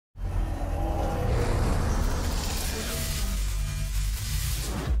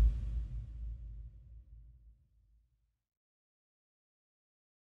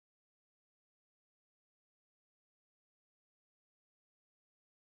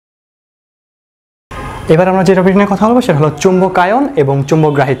এবার আমরা যে টপিক নিয়ে কথা বলবো সেটা হলো চুম্বকায়ন এবং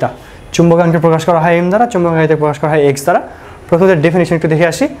চুম্বকগ্রাহিতা। চুম্বকায়নকে প্রকাশ করা হয় এম দ্বারা, চুম্বকগ্রাহিতাকে প্রকাশ করা হয় এক্স দ্বারা। প্রথমে ডেফিনেশন একটু দেখে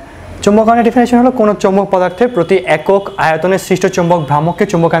আসি। চুম্বকায়নের ডেফিনেশন হলো কোনো চৌম্বক পদার্থের প্রতি একক আয়তনে সৃষ্ট চুম্বক ভ্রামককে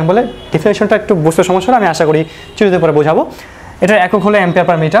চুম্বকায়ন বলে। ডেফিনেশনটা একটু বুঝতে সমস্যা হলে আমি আশা করি চিরদিন পরে বোঝাবো। এটার একক হলো অ্যাম্পিয়ার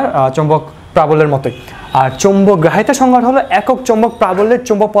পার মিটার, চুম্বক প্রাবল্যের মতোই। আর চুম্বকগ্রাহিতা সংজ্ঞা হলো একক চুম্বক প্রাবল্যের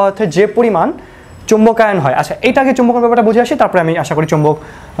চুম্বক পদার্থের যে পরিমাণ চুম্বকায়ন হয়। আচ্ছা, এইটাকে চুম্বকের ব্যাপারটা বুঝে আসি, তারপরে আমি আশা করি চুম্বক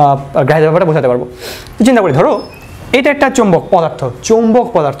গ্রাহিতার ব্যাপারটা বোঝাতে পারবো। চিন্তা করি, ধরো এটা একটা চুম্বক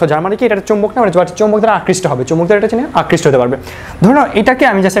পদার্থ, যার মানে কি এটা চুম্বক না, মানে চুম্বক দ্বারা আকৃষ্ট হবে, চুম্বক দ্বারা এটা চিনে আকৃষ্ট হতে পারবে। ধরো এটাকে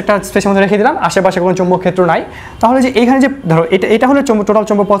আমি জাস্ট একটা স্পেসের মধ্যে রেখে দিলাম, আশেপাশে কোনো চুম্বক ক্ষেত্র নাই, তাহলে যে এইখানে যে ধরো এটা হলো টোটাল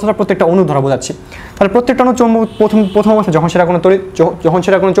চুম্বক পদার্থটা প্রত্যেকটা অণু ধরা বোঝাচ্ছি। তাহলে প্রত্যেকটা অণু চুম্বক প্রথম অবস্থায় যখন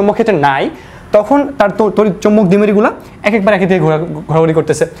সেটা কোনো চুম্বক ক্ষেত্রে নাই, তখন তার তড়িৎ চুম্বক দ্বিমেরুগুলো একবার একে দিয়ে ঘোরাঘুরি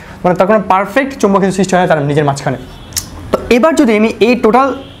করতেছে, মানে তার কোনো পারফেক্ট চুম্বক ক্ষেত্র সৃষ্টি হয় তার নিজের মাঝখানে। তো এবার যদি আমি এই টোটাল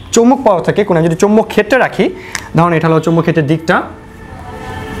চুম্বক পদার্থকে কোনো যদি চুম্বক ক্ষেত্রে রাখি, ধরুন এটা হলো চুম্বক ক্ষেত্রের দিকটা,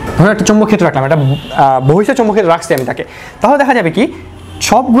 ধরুন একটা চুম্বক ক্ষেত্র রাখলাম, একটা বহিষ্ঠ চুম্বক ক্ষেত্র রাখছি আমি তাকে, তাহলে দেখা যাবে কি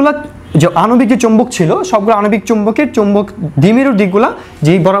সবগুলা যে আণবিক যে চুম্বক ছিল, সবগুলো আণবিক চুম্বকের চুম্বক দ্বিমেরুর দিকগুলা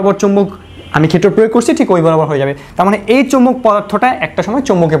যেই বরাবর চুম্বক আমি ক্ষেত্র প্রয়োগ করছি ঠিক ওই বরাবর হয়ে যাবে। তার মানে এই চুম্বক পদার্থটা একটা সময়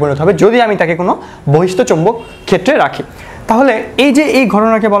চুম্বকে পরিণত হবে যদি আমি তাকে কোনো বহিষ্ঠ চুম্বক ক্ষেত্রে রাখি। তাহলে এই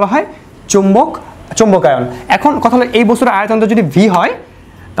ঘটনাকে বলা হয় চুম্বকায়ন। এখন কথা হলো এই বস্তুর আয়তনটা যদি ভি হয়,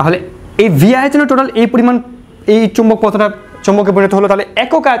 তাহলে এই ভি আয়তনের টোটাল এই পরিমাণ এই চুম্বক পদার্থটা চুম্বকে পরিণত হলো, তাহলে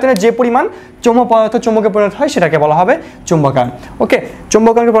একক আয়তনে যে পরিমাণ চুম্বক পদার্থ চুম্বকে পরিণত হয় সেটাকে বলা হবে চুম্বকায়ন। ওকে,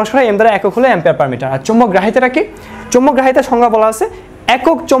 চুম্বকায়নকে প্রকাশ করা এম দ্বারা একক হলো অ্যাম্পিয়ার পার মিটার। আর চুম্বকগ্রাহিতাটা কি? চুম্বকগ্রাহিতার সংজ্ঞা বলা আছে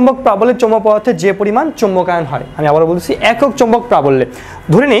একক চুম্বক প্রাবল্যের চুম্বক পদার্থের যে পরিমাণ চুম্বকায়ন হয়। আমি আবারও বলছি, একক চুম্বক প্রাবল্যে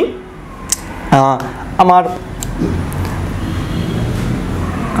ধরে নিই আমার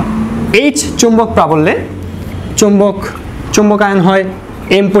এইচ চুম্বক প্রাবল্যে চুম্বকায়ন হয়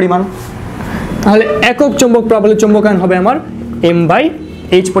এম পরিমাণ, তাহলে একক চুম্বক প্রাবল্যের চুম্বকায়ন হবে আমার এম বাই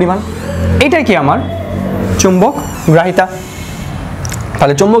এইচ পরিমাণ। এটাই কি আমার চুম্বক গ্রাহিতা।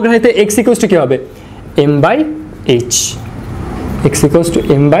 তাহলে চুম্বক গ্রাহিতা এক্স ইকুয়ালস টু কি হবে? M by H, x equals to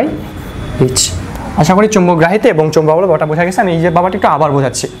M by H. আশা করি চুম্বক গ্রাহিতা এবং চুম্বক ব্যাপারটা বোঝা গেছে। আমি এই যে ব্যাপারটা একটু আবার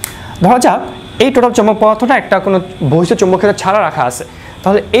বোঝাচ্ছি। ধরা যাক এই টোটাল চুম্বক পদার্থটা একটা কোনো বহিষ্ঠ চুম্বক ক্ষেত্র ছাড়া রাখা আছে,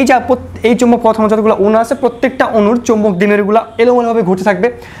 তাহলে এই চুম্বক পদার্থের যতগুলো অণু আছে প্রত্যেকটা অণুর চুম্বক দ্বিমেরুগুলো এলোমেলোভাবে ঘুরতে থাকবে।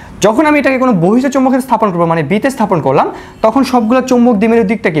 যখন আমি এটাকে কোনো বহিষ্ঠ চুম্বক ক্ষেত্রে স্থাপন করবো, মানে বিতে স্থাপন করলাম, তখন সবগুলো চুম্বক দ্বিমেরুর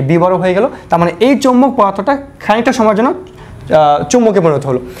দিকটা কি বি বড় হয়ে গেল। তার মানে এই চুম্বক পদার্থটা খানিকটা সময়ের জন্য চুম্বকে পরিণত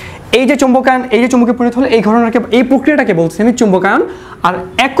হলো। এই যে চুম্বকে পরিণত হলো, এই ঘটনাকে এই প্রক্রিয়াটাকে বলছি আমি চুম্বকায়ন। আর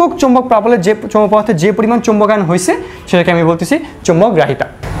একক চুম্বক প্রাবল্যের যে চুম্বক পদার্থের যে পরিমাণ চুম্বকায়ন হয়েছে সেটাকে আমি বলতেছি চুম্বক গ্রাহিতা।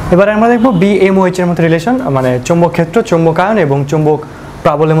 এবারে আমরা দেখবো বি এম ও এইচ এর মধ্যে রিলেশন, মানে চুম্বক ক্ষেত্র, চুম্বকায়ন এবং চুম্বক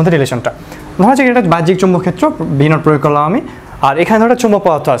প্রাবল্যের মধ্যে রিলেশনটা। ধরা যাক এটা বাহ্যিক চুম্বক ক্ষেত্র বি নট প্রয়োগ করলাম আমি, আর এখানে ধরো চুম্বক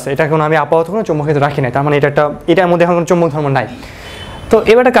পদার্থ আছে, এটা কোনো আমি আপাতত কোনো চুম্বক ক্ষেত্র রাখি নাই, তার মানে এটার মধ্যে এখন কোনো চুম্বক ধর্ম নাই। তো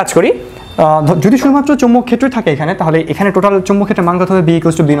এবার একটা কাজ করি, যদি শুধুমাত্র চুম্বক ক্ষেত্রই থাকে এখানে, তাহলে এখানে টোটাল চুম্বক ক্ষেত্রের মান কত হবে? B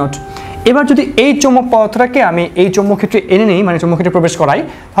equals to B not. এবার যদি এই চুম্বক পদার্থটাকে আমি এই চুম্বক ক্ষেত্রে এনে নিই, মানে চুম্বক ক্ষেত্রে প্রবেশ করাই,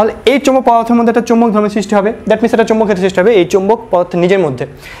 তাহলে এই চুম্বক পদার্থের মধ্যে একটা চুম্বক ধর্মের সৃষ্টি হবে। দ্যাট মিনস একটা চুম্বক ক্ষেত্র সৃষ্টি হবে এই চুম্বক পদার্থের নিজের মধ্যে।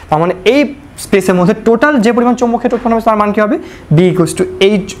 তার মানে এই স্পেসের মধ্যে টোটাল যে পরিমাণ চুম্বক ক্ষেত্র উৎপন্ন হবে তার মান কি হবে? বি ইকুয়ালস টু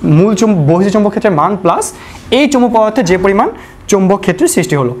এই মূল বহিষ্ঠ চুম্বক ক্ষেত্রের মান প্লাস এই চুম্বক পদার্থের যে পরিমাণ চুম্বক ক্ষেত্রের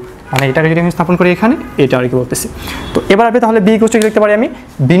সৃষ্টি হলো, মানে এটাকে যদি আমি স্থাপন করি এখানে, এটা আর কি বলতেছি। তো এবার আমি তাহলে বি ইকুয়ালস টু লিখতে পারি আমি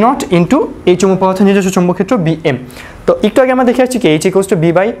বি নট ইন্টু এই চুম্বক পদার্থের নিজস্ব চুম্বক ক্ষেত্র বি এম। তো একটু আগে আমরা দেখে আসছি কি H equals to B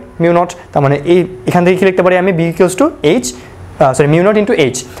by mu not, তার মানে এখান থেকে কি লিখতে পারি আমি? B equals to H mu not into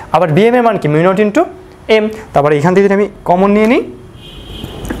H. আবার বি এম এর মান কি? Mu not into M. তারপরে এখান থেকে যদি আমি কমন নিয়ে নিই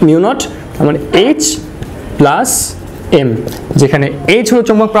মিউ নট, তার মানে এইচ প্লাস এম, যেখানে এইচ হলো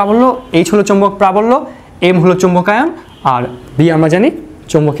চুম্বক প্রাবল্য, এম হলো চুম্বকায়ন, আর বি আমরা জানি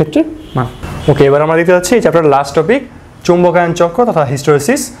চুম্বক ক্ষেত্রের মান। ওকে, এবার আমরা দেখতে যাচ্ছি এই চ্যাপ্টার লাস্ট টপিক চুম্বকায়ন চক্র তথা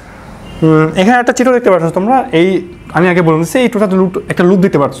হিস্টেরেসিস। এখানে একটা চিত্র দেখতে পাচ্ছ তোমরা, আমি আগে বলে দিচ্ছি এই টোটাল লুপ, একটা লুপ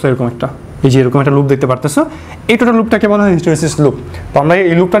দেখতে পাচ্ছ এরকম একটা, এই যে এরকম একটা লুপ দেখতে পারতেছো, এই টোটাল লুপটাকে বলা হয় হিস্টেরেসিস লুপ। তো আমরা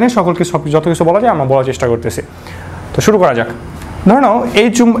এই লুপটা নিয়ে যত কিছু বলা যায় আমরা বলার চেষ্টা করতেছি। তো শুরু করা যাক। ধরে নাও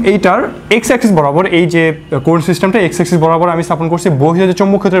এইটার এক্স অ্যাক্সিস বরাবর, এই যে কোর্ড সিস্টেমটা এক্স অ্যাক্সিস বরাবর আমি স্থাপন করছি, বহিঃ যে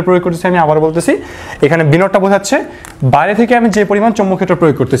চুম্বক ক্ষেত্রে প্রয়োগ করতেছি, আমি আবার বলতেছি এখানে বিনটটা বোঝাচ্ছে বাইরে থেকে আমি যে পরিমাণ চুম্বক ক্ষেত্র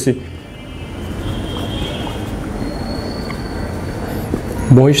প্রয়োগ করতেছি,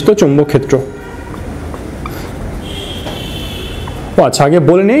 বহিষ্ঠ চুম্বক ক্ষেত্র। আচ্ছা, আগে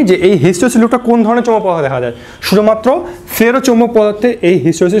বলে নেই যে এই হিস্টেরেসিস লুপটা কোন ধরনের চুম্বক পদার্থে দেখা যায়। শুধুমাত্র ফেরো চুম্বক পদার্থে এই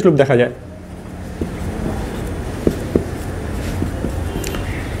হিস্টেরেসিস লুপ দেখা যায়।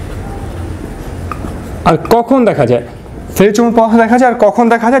 আর কখন দেখা যায়? ফেরো চুম্বক পদার্থ দেখা যায়। আর কখন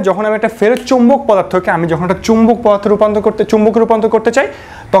দেখা যায়? যখন আমি একটা ফেরো চুম্বক পদার্থকে আমি যখন একটা চুম্বক পদার্থে চুম্বকে রূপান্তর করতে চাই,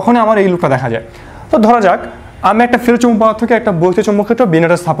 তখনই আমার এই লুপটা দেখা যায়। তো ধরা যাক আমি একটা ফেরোচুম্বক পদার্থকে একটা বৈদ্যুত চুম্বক ক্ষেত্র বি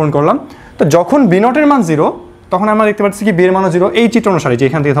নটে স্থাপন করলাম। তো যখন বি নটের মান 0 তখন আমরা দেখতে পাচ্ছি কি বি এর মানও 0। এই চিত্র অনুসারে যে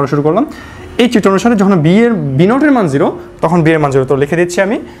এখান থেকে ধরা শুরু করলাম, এই চিত্র অনুসারে যখন বি নটের মান 0 তখন বি এর মান 0। তো লিখে দিচ্ছি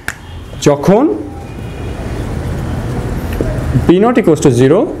আমি, যখন বি নট ইকুয়ালস টু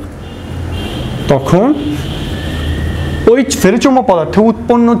 0 তখন ওই ফেরোচুম্বক পদার্থে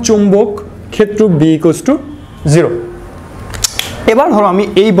উৎপন্ন চুম্বক ক্ষেত্র বি ইকুয়ালস টু 0। এবার ধরো আমি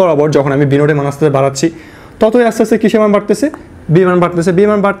এই বরাবর যখন আমি বি নটের মান আস্তে বাড়াচ্ছি, ততই আস্তে আস্তে কিসের মান বাড়তেছে, বি মান বাড়তেছে। বি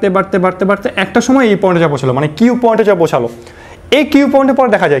মান বাড়তে বাড়তে বাড়তে বাড়তে একটা সময় এই পয়েন্টে যা পৌঁছালো, মানে কিউ পয়েন্টে যা পৌঁছালো। এই কিউ পয়েন্টের পর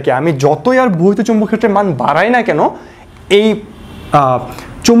দেখা যায় কি আমি যতই আর বৈদ্যুত চুম্বক ক্ষেত্রের মান বাড়াই না কেন, এই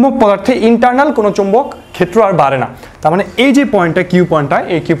চুম্বক পদার্থে ইন্টারনাল কোনো চুম্বক ক্ষেত্র আর বাড়ে না। তার মানে এই যে পয়েন্টটা কিউ পয়েন্টটা,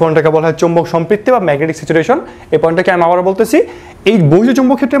 এই কিউ পয়েন্টটাকে বলা হয় চুম্বক সম্পৃক্তি বা ম্যাগনেটিক স্যাচুরেশন। এই পয়েন্টটাকে আমি আবার বলতেছি, এই বৈদ্যুত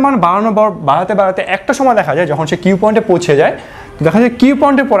চুম্বক ক্ষেত্রের মান বাড়াতে বাড়াতে একটা সময় দেখা যায় যখন সে কিউ পয়েন্টে পৌঁছে যায়, দেখা যায় কিউ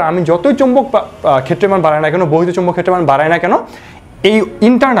পয়েন্টের পরে আমি যতই চুম্বক ক্ষেত্রের মান বাড়ায় না কেন, বৈদ্যুত চুম্বক ক্ষেত্রের মান বাড়ায় না কেন, এই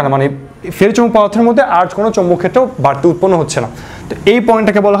ইন্টারনাল মানে ফেরোচুম্বক পদার্থের মধ্যে আর কোনো চুম্বক ক্ষেত্র বাড়তে উৎপন্ন হচ্ছে না। তো এই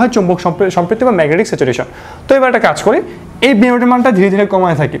পয়েন্টটাকে বলা হয় চুম্বক সম্পৃক্তি বা ম্যাগনেটিক স্যাচুরেশন। তো এবার একটা কাজ করি, এই বি নটের মানটা ধীরে ধীরে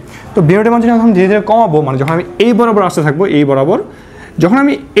কমাতে থাকি। তো বি নটের মান যখন ধীরে ধীরে কমাবো, মানে যখন আমি এই বরাবর আসতে থাকবো, এই বরাবর যখন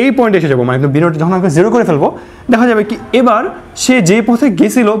আমি এই পয়েন্টে এসে যাবো, মানে বি নট যখন আমি 0 করে ফেলবো, দেখা যাবে কি এবার সে যে পথে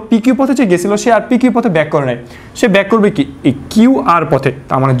গেছিল, পিকিউ পথে যে গেছিল, সে আর পিকিউ পথে ব্যাক করে নেয়, সে ব্যাক করবে কি এই কিউ আর পথে।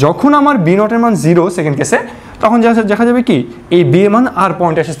 তার মানে যখন আমার বি নটের মান 0 সেকেন্ড কেসে, তখন দেখা যাবে কি এই বি এর মান আর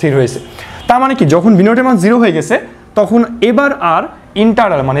পয়েন্টে এসে স্থির হয়েছে। তার মানে কি যখন বি নটের মান 0 হয়ে গেছে, তখন এবার আর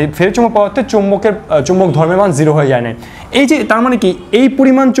ইন্টারনাল মানে ফেরোচুম্বক পদার্থের চুম্বক ধর্মের মান 0 হয়ে যায় না। এই যে তার মানে কি এই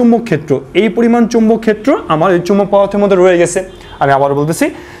পরিমাণ চুম্বক ক্ষেত্র আমার এই চুম্বক পদার্থের মধ্যে রয়ে গেছে। আমি আবার বলতেছি,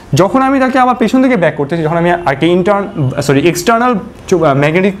 যখন আমি তাকে আবার পেছন থেকে ব্যাক করতেছি, যখন আমি আরেকটি এক্সটার্নাল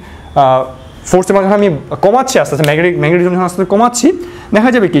ম্যাগনেটিক ফোর্সের মাধ্যমে আমি কমাচ্ছি আস্তে আস্তে, ম্যাগনেটিজম যখন আস্তে আস্তে কমাচ্ছি, দেখা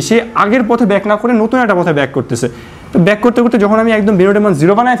যাবে কি সে আগের পথে ব্যাক না করে নতুন একটা পথে ব্যাক করতেছে। তো ব্যাক করতে করতে যখন আমি একদম বি নটের মান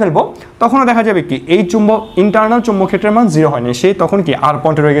 0 বানায় ফেলবো, তখনও দেখা যাবে কি এই ইন্টারনাল চুম্বক ক্ষেত্রের মান 0 হয়নি, সে তখন কি আর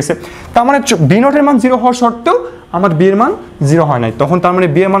পয়েন্টে রয়ে গেছে। তার মানে বি নটের মান 0 হওয়ার সত্ত্বেও আমার বি এর মান 0 হয় নাই, তখন তার মানে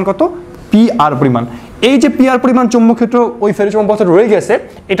বি এর মান কত, পি আর পরিমাণ। এই যে পি আর পরিমাণ চুম্বক ক্ষেত্র ওই ফেরোচুম্বক পদার্থে রয়ে গেছে,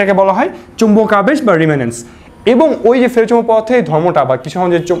 এটাকে বলা হয় চুম্বক আবেশ বা রিমেনেন্স। এবং ওই যে ফেরোচুম্বক পদার্থের ধর্মটা বা কিছু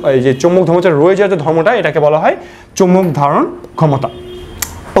যে চুম্বক ধর্মটা রয়ে যায় যে ধর্মটা, এটাকে বলা হয় চুম্বক ধারণ ক্ষমতা।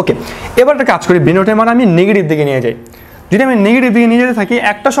 ওকে, এবার একটা কাজ করি, বি নটের মান আমি নেগেটিভ দিকে নিয়ে যাই। যদি আমি নেগেটিভ দিকে নিয়ে যেতে থাকি,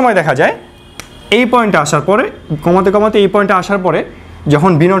 একটা সময় দেখা যায় এই পয়েন্টে আসার পরে, কমাতে কমাতে এই পয়েন্টে আসার পরে,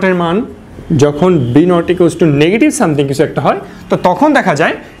 যখন বি নটের মান B not equals to negative something কিছু একটা হয়, তো তখন দেখা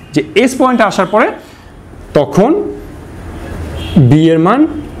যায় যে এস পয়েন্টে আসার পরে তখন বি এর মান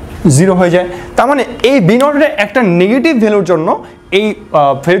 0 হয়ে যায়। তার মানে এই বি নটের একটা নেগেটিভ ভ্যালুর জন্য এই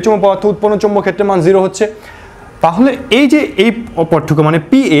ফেরোচুম্বক পদার্থ উৎপন্ন চুম্বক ক্ষেত্রের মান 0 হচ্ছে। তাহলে এই যে এই পার্থক্য মানে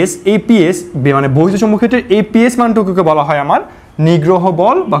পিএস, এই পিএস মানে বৈদ্যুত চুম্বক ক্ষেত্রের এই পিএস মানটুকুকে বলা হয় আমার নিগ্রহ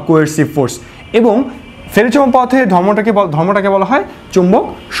বল বা কোয়ার্সিভ ফোর্স। এবং ফেরোচুম্বক পদার্থের ধর্মটাকে বলা হয় চুম্বক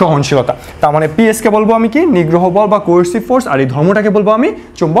সহনশীলতা। তার মানে পিএসকে বলবো আমি কি নিগ্রহ বল বা কোয়ার্সিভ ফোর্স, আর এই ধর্মটাকে বলবো আমি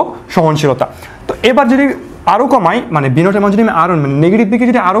চুম্বক সহনশীলতা। তো এবার যদি আরও কমাই, মানে বি নটের মান যদি আমি আরও মানে নেগেটিভ দিকে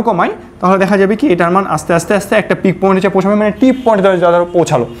যদি আরও কমাই, তাহলে দেখা যাবে কি এটার মান আস্তে আস্তে আস্তে একটা পিক পয়েন্টে পৌঁছাবে, মানে টি পয়েন্টে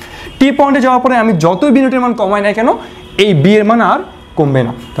পৌঁছালো। টি পয়েন্টে যাওয়ার পরে আমি যতই বি নটের মান কমাই না কেন, এই বি এর মান আর কমবে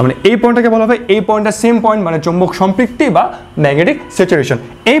না। তার মানে এই পয়েন্টটাকে বলা হবে, এই পয়েন্টটা সেম পয়েন্ট মানে চুম্বক সম্পৃক্তি বা ম্যাগনেটিক স্যাচুরেশন।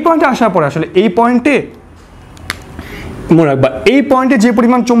 এই পয়েন্টে আসার পরে আসলে এই পয়েন্টে মনে রাখবা, এই পয়েন্টে যে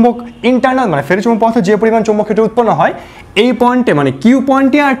পরিমাণ চুম্বক ইন্টারনাল মানে ফেরোচুম্বক পদার্থে যে পরিমাণ চুম্বক ক্ষেত্র উৎপন্ন হয়, এই পয়েন্টে মানে কিউ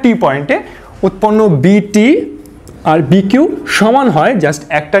পয়েন্টে আর টি পয়েন্টে উৎপন্ন বিটি আর বিকিউ সমান হয়, জাস্ট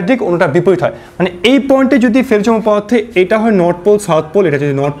একটার দিক অন্যটা বিপরীত হয়। মানে এই পয়েন্টে যদি ফেরোচুম্বক পদার্থে এটা হয় নর্থ পোল সাউথ পোল, এটা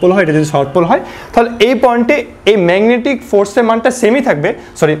যদি নর্থ পোল হয়, এটা যদি সাউথ পোল হয়, তাহলে এই পয়েন্টে এই ম্যাগনেটিক ফোর্সের মানটা সেমই থাকবে,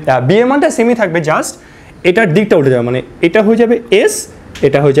 বি এর মানটা সেমই থাকবে, জাস্ট এটার দিকটা উঠে যাবে, মানে এটা হয়ে যাবে এস,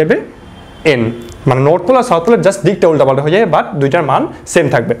 এটা হয়ে যাবে এন, মানে নর্থ পোল আর সাউথ পোলের জাস্ট দিকটা উল্টাপাল্টা হয়ে যাবে, বাট দুইটার মান সেম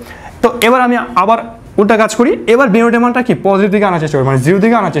থাকবে। তো এবার আমি আবার উল্টা কাজ করি, এবার বি নটের মানটা কি পজিটিভ দিকে আনার চেষ্টা করি, মানে 0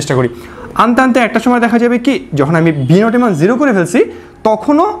 দিকে আনার চেষ্টা করি। আনতে আনতে একটা সময় দেখা যাবে কি যখন আমি বি নটের মান 0 করে ফেলছি,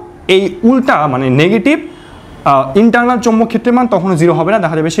 তখনও এই উল্টা মানে নেগেটিভ ইন্টারনাল চুম্বক ক্ষেত্রের মান তখনও 0 হবে না,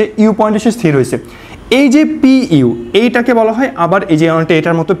 দেখা যাবে সে ইউ পয়েন্টে সে স্থির হয়েছে। এই যে পি ইউ, এইটাকে বলা হয় আবার এই যে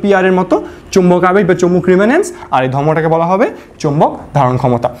এটার মতো পি আর এর মতো চুম্বক আবেশ বা চুম্বক রিমেনেন্স, আর এই ধর্মটাকে বলা হবে চুম্বক ধারণ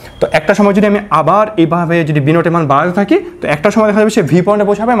ক্ষমতা। তো একটা সময় যদি আমি আবার এইভাবে যদি বি নটের মান বাড়াতে থাকি, তো একটা সময় দেখা যাবে সে ভি পয়েন্টে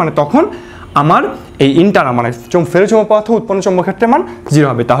পৌঁছাবে, মানে তখন আমার এই ইন্টারনাল মানে ফেরোচুম্বক পদার্থ উৎপন্ন চুম্বক ক্ষেত্রের মান 0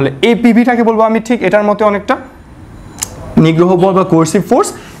 হবে। তাহলে এই পিভিটাকে বলবো আমি ঠিক এটার মতো অনেকটা নিগ্রহ বল বা কোয়ার্সিভ ফোর্স,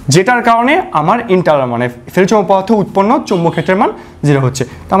 যেটার কারণে আমার ইন্টারনাল মানে ফেরোচুম্বক পদার্থ উৎপন্ন চৌম্বক ক্ষেত্রের মান 0 হচ্ছে।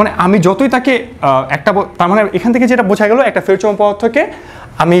 তার মানে আমি যতই তাকে তার মানে এখান থেকে যেটা বোঝা গেল একটা ফেরোচুম্বক পদার্থকে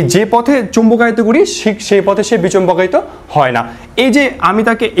আমি যে পথে চুম্বকায়িত করি সেই পথে সে বিচুম্বকায়িত হয় না। এই যে আমি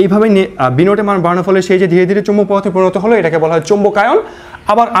তাকে এইভাবে বিনোটের মান বাড়ানোর ফলে সেই যে ধীরে ধীরে চুম্বক পদার্থে পরিণত হলো, এটাকে বলা হয় চুম্বকায়ন।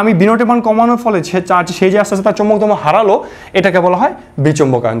 আবার আমি বিনোটের মান কমানোর ফলে সেই যে আস্তে আস্তে তার চুম্বক ধর্ম হারালো, এটাকে বলা হয়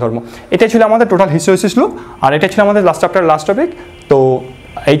বিচুম্বকায়ন ধর্ম। এটাই ছিল আমাদের টোটাল হিস্টেরেসিস লুপ, আর এটা ছিল আমাদের লাস্ট চ্যাপ্টার লাস্ট টপিক। তো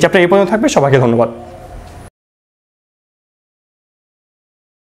এই চ্যাপ্টার এই পর্যন্ত থাকবে। সবাইকে ধন্যবাদ।